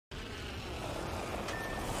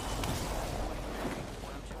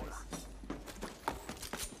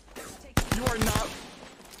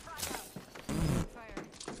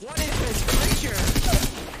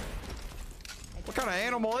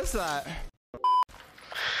was that?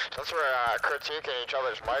 Since we're critiquing each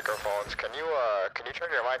other's microphones, can you turn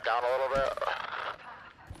your mic down a little bit?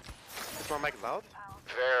 Is my mic loud?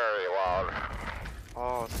 Very loud.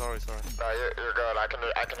 Oh, sorry. No, you're good. I can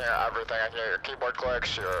hear everything. I can hear your keyboard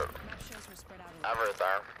clicks, your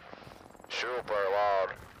everything. Super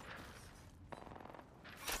loud.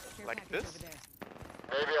 Like this?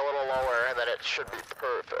 Maybe a little lower, and then it should be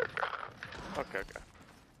perfect. Okay.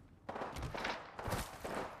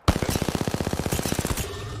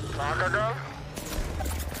 Go.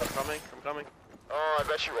 I'm coming. Oh, I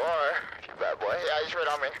bet you are. You bad boy. Yeah, he's right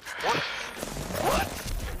on me. What?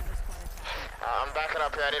 I'm backing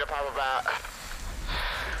up here. I need to pop a bat.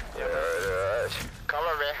 Yeah, there it is.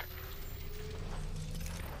 Cover me.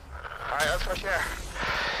 Alright, let's push here.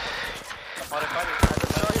 I can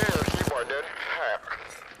still hear your keyboard, dude. Alright.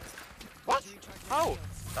 What? How?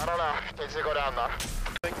 I don't know. Needs to go down though.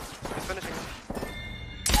 He's finishing.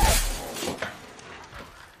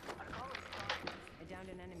 I downed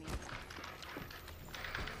an enemy.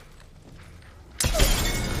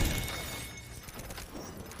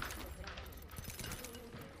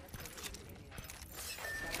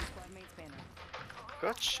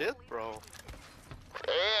 Good shit, bro.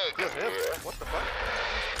 Thank you. What the fuck?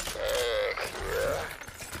 Thank you.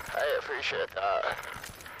 I appreciate that.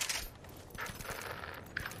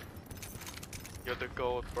 You're the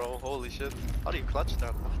goat, bro. Holy shit. How do you clutch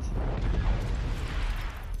that?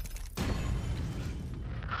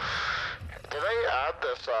 Did they add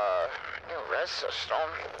this new res system?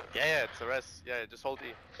 Yeah, it's a res. Yeah, just hold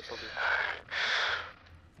E.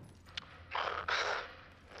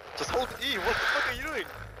 Just hold E. What the fuck are you doing?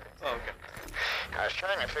 Oh, okay. I was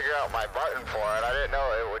trying to figure out my button for it. I didn't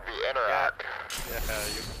know it would be interact. Yeah,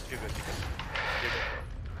 you're good.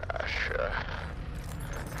 Sure.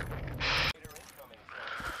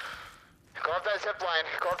 Go up that zip line.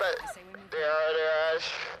 Go up that. There it is.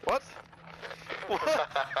 What?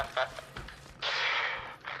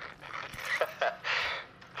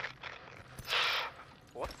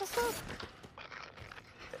 What was that?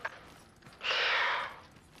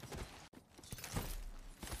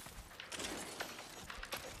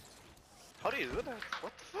 How do you do that?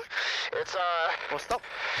 What the fuck? It's Oh, stop.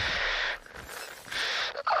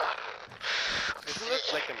 Isn't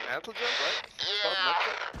it like a mantle jump, right? yeah.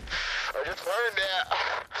 I just learned it.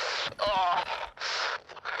 Oh.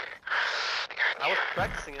 I was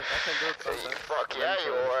practicing it. I can do it sometimes. Fuck yeah,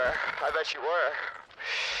 you were. I bet you were.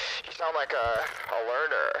 You sound like a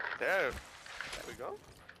learner. There we go.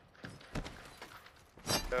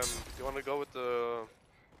 You want to go with the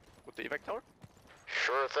evac tower?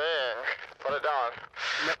 Sure thing. Put it down.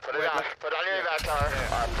 Put it down. Put down your evac tower.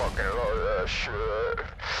 Yeah. I fucking love that shit.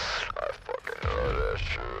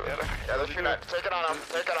 Yeah, let's shoot it. Take it on him.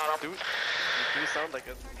 Dude, you sound like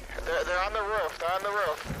it. They're on the roof.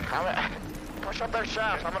 Push up that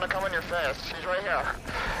shaft. I'm gonna come in your face. He's right here.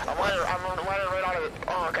 I'm landing right on it.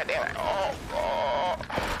 Oh, god damn it. Oh.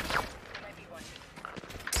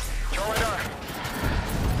 Joe, right there.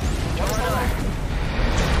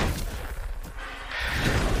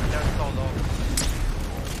 They're so low.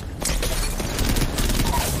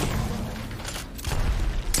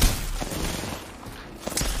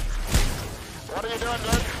 What are you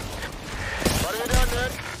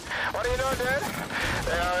doing, dude?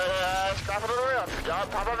 Strap it to the roof.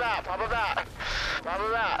 Yup, pop a bat.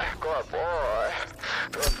 Good boy.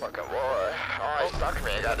 Good fucking boy. Oh, he stuck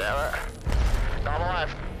me, goddammit. No, I'm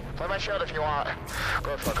alive. Play my shield if you want.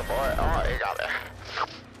 Good fucking boy. Oh, you got me.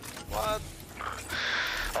 What?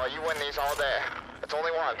 Oh, you win these all day. It's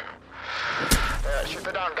only one. Yeah, shoot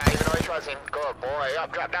the down guy, even though he's rising. Good boy.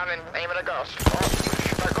 Yup, drop down and aim at a ghost. Oh,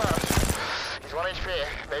 shoot that ghost. He's 1 HP.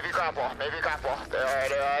 Maybe grapple. There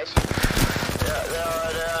it is. Yeah,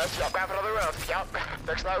 there it is. Yup, grab another roof. Yup,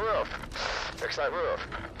 fix that roof.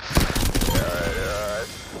 There it is.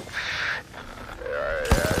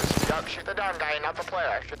 Yup, shoot the down guy, not the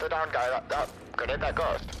player. Shoot the down guy. Yup, grenade that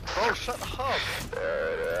ghost. Bro, shut up.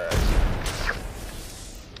 There it is.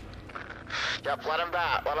 Yup, let him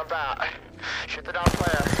bat. Shoot the down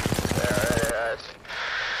player. There it is.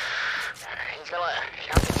 He's still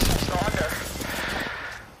under.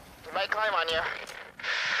 He might climb on you.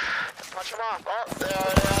 Punch him off. Oh, there it is.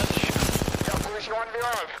 Yup, lose you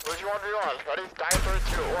 1v1. Ready? Die 3,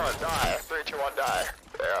 2, 1. Die. 3, 2, 1, die.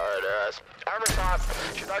 There it is. Armor swap.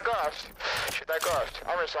 Shoot that ghost.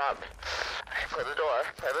 Armor swap. Play the door.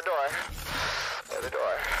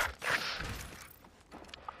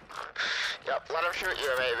 Yep, let him shoot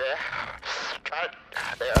you, maybe. Try it.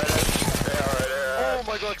 There it is. Oh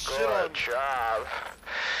my god, shit on. Good job.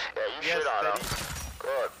 Yeah, you shit on him.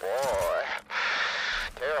 Good boy.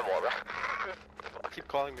 Dude, terrible, bro. Keep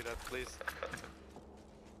calling me that, please.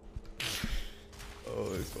 Oh,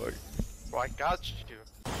 fuck. Bro, I got you.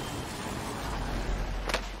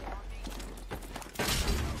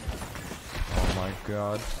 Oh my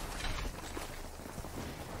god.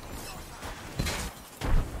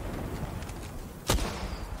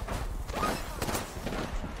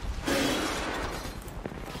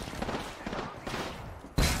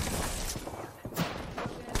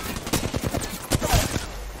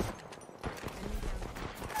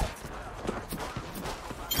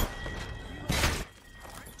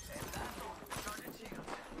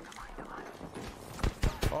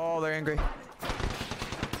 Oh, they're angry.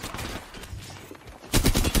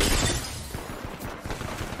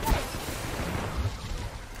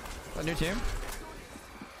 A new team?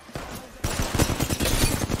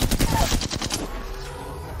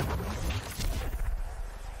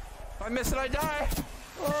 If I miss it, I die.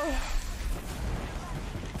 Oh.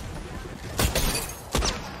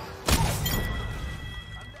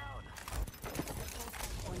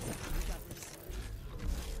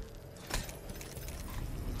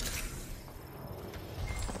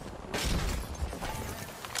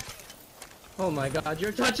 Oh my god,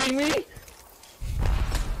 you're touching me?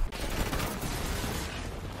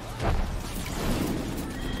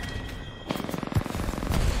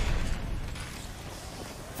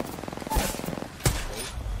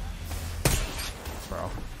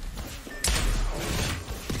 Bro.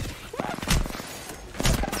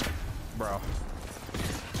 Bro.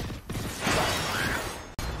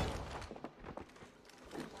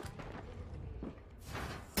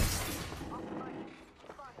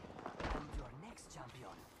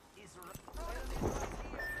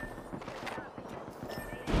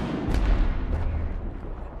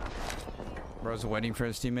 Bro's waiting for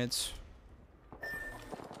his teammates.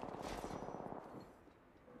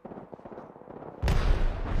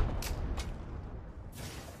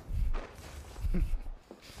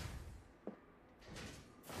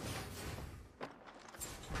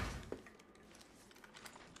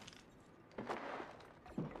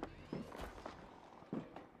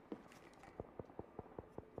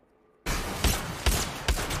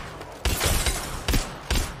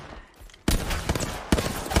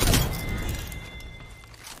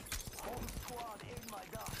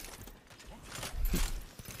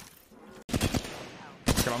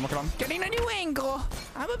 Look at him. Getting a new angle.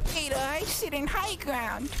 I'm a beta. I sit in high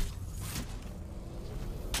ground.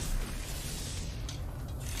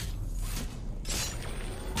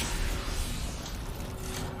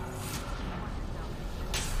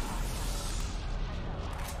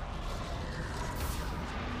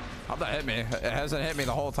 How'd that hit me? It hasn't hit me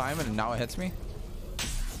the whole time and now it hits me?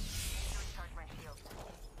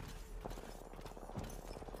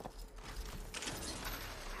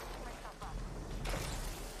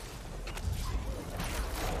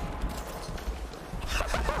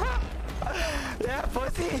 Yeah,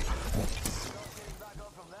 pussy!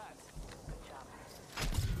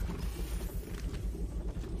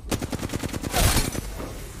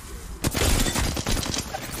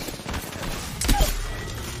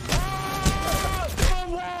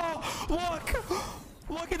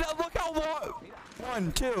 Look at that, look how long.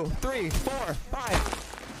 1, 2, 3, 4, 5.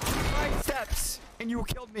 5 steps, and you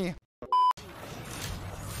killed me.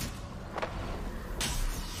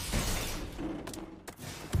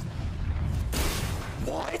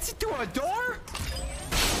 What? Through a door?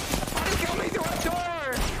 How did you kill me through a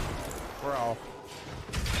door? Bro.